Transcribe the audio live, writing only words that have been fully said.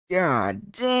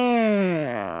God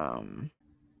damn.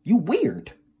 You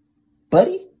weird,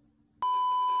 buddy.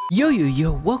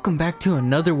 Yo, welcome back to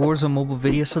another Warzone mobile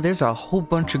video. So there's a whole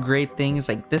bunch of great things.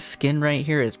 Like this skin right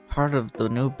here is part of the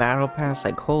new battle pass.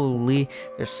 Like holy,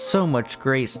 there's so much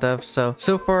great stuff. So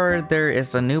far there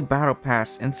is a new battle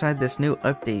pass inside this new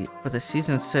update for the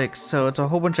season 6. So it's a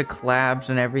whole bunch of collabs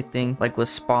and everything, like with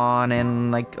Spawn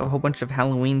and like a whole bunch of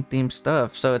Halloween themed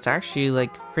stuff. So it's actually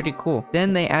like pretty cool.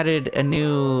 Then they added a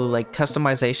new like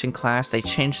customization class. They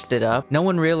changed it up. No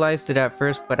one realized it at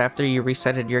first, but after you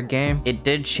resetted your game, it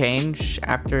did change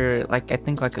after like I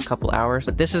think like a couple hours.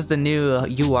 But this is the new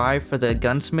UI for the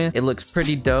gunsmith. It looks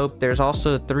pretty dope. There's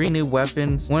also 3 new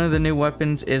weapons. One of the new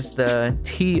weapons is the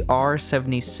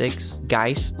TR-76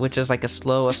 Geist, which is like a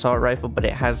slow assault rifle, but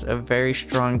it has a very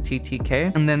strong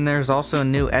TTK. And then there's also a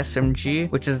new SMG,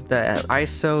 which is the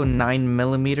ISO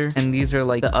 9mm, and these are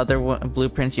like the other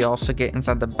blueprints you also get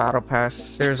inside the battle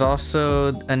pass. There's also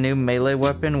a new melee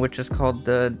weapon, which is called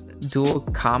the dual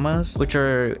kamas, which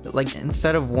are like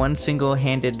instead of one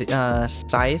single-handed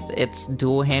scythe, it's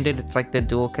dual-handed. It's like the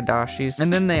dual kadashis.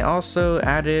 And then they also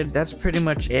added, that's pretty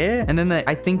much it. And then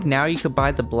I think now you could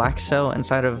buy the black cell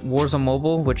inside of Warzone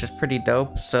mobile, which is pretty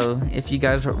dope. So if you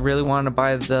guys really want to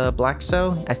buy the black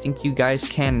cell, I think you guys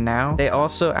can now. They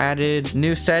also added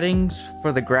new settings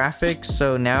for the graphics,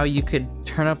 so now you could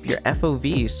turn up your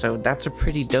FOV, so that's a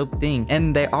pretty dope thing.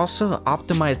 And they also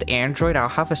optimized Android. I'll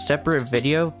have a separate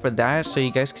video for that so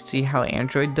you guys can see how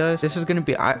Android does. This is going to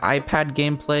be iPad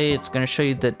gameplay. It's going to show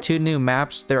you the 2 new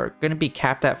maps. They're going to be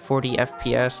capped at 40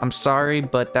 FPS. I'm sorry,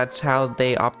 but that's how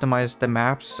they optimized the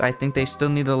maps. I think they still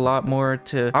need a lot more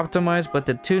to optimize, but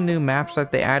the 2 new maps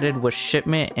that they added was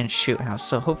Shipment and Shoot House.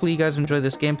 So hopefully you guys enjoy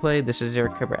this gameplay. This is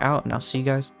Eric Cooper out, and I'll see you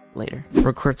guys later.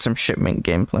 Record some Shipment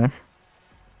gameplay.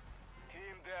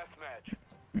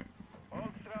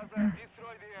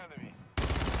 Destroy the enemy.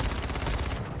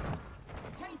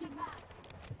 Changing maps.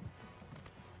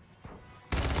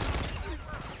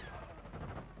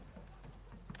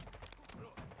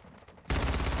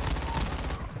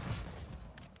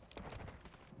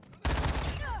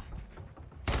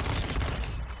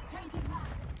 Changing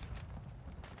maps.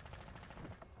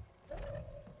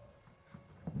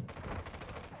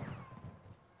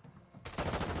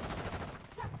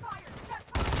 Check fire! Check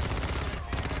fire!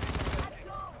 Let's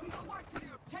go! We got work to do!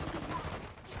 Changing maps.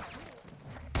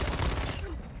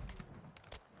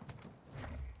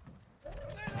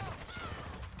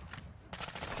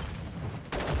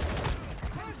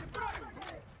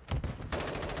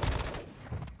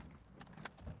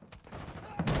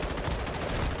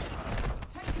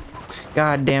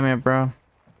 God damn it, bro.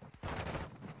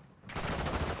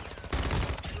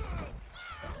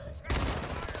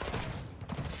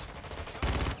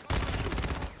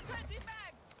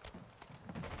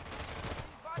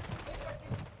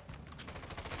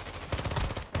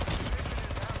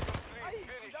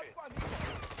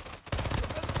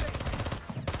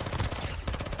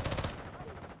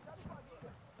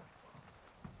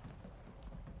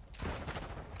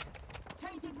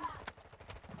 Changing maps.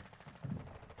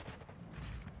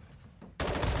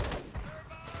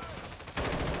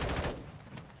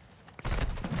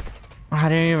 I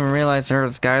didn't even realize there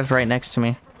was guys right next to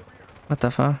me. What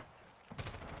the fuck?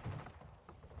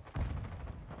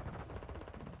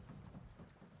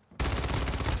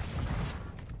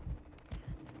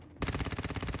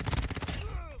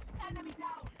 Enemy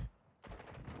down.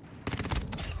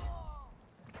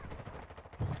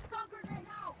 Stun grenade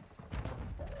out.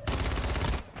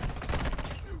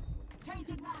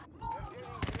 Changing map.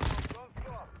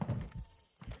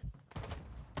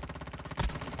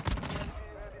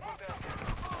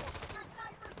 Your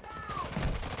sniper's down.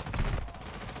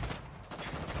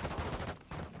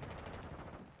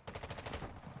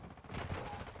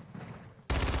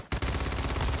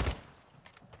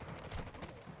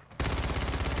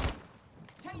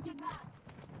 Changing maps.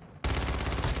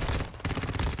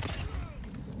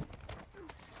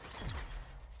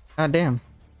 God damn.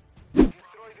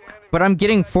 But I'm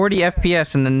getting 40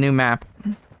 FPS in the new map. The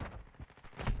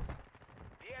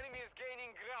enemy is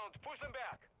gaining ground. Push them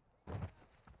back.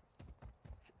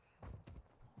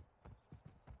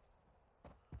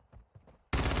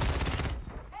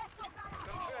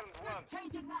 Confirmed one.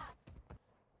 Changing maps.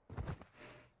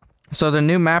 So the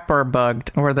new map are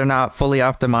bugged, or they're not fully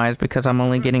optimized because I'm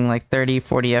only getting like 30,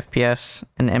 40 FPS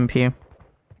in MP.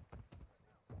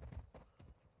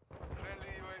 Friendly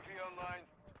UAV online.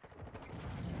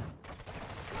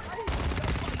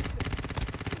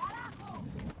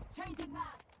 Changing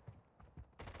maps.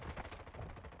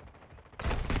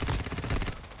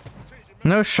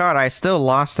 No shot, I still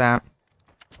lost that.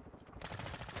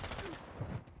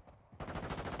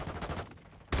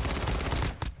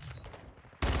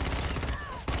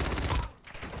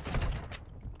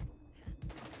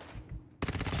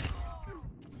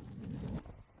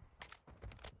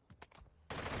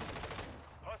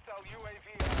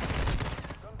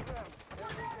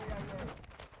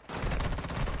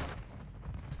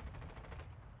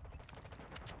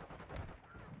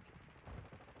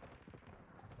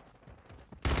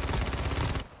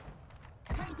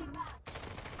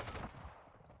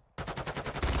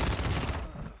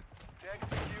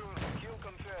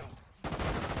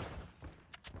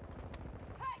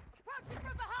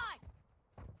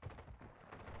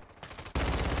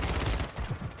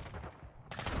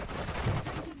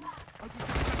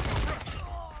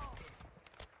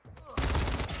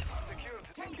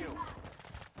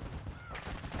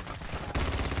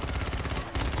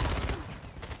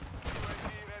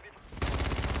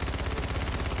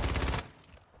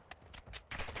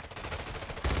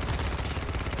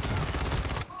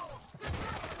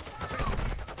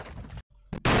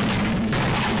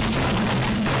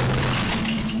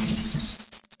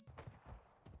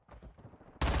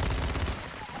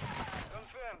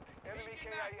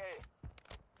 EKIA.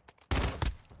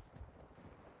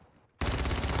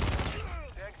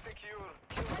 Tag secure.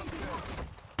 Kill confirmed.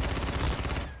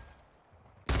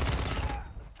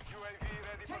 UAV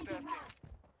ready for testing.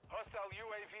 Hostile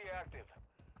UAV active.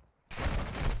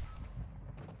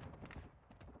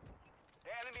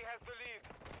 The enemy has the lead.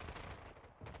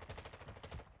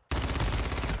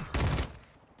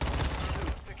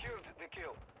 Secured the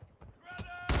kill.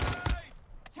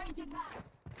 Changing maps.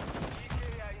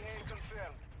 EKIA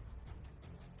confirmed.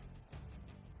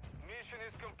 Mission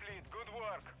is complete. Good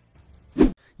work.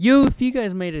 Yo, if you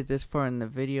guys made it this far in the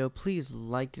video, please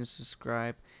like and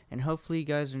subscribe. And hopefully you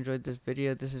guys enjoyed this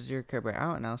video. This is your Care Bear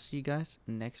out, and I'll see you guys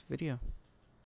in the next video.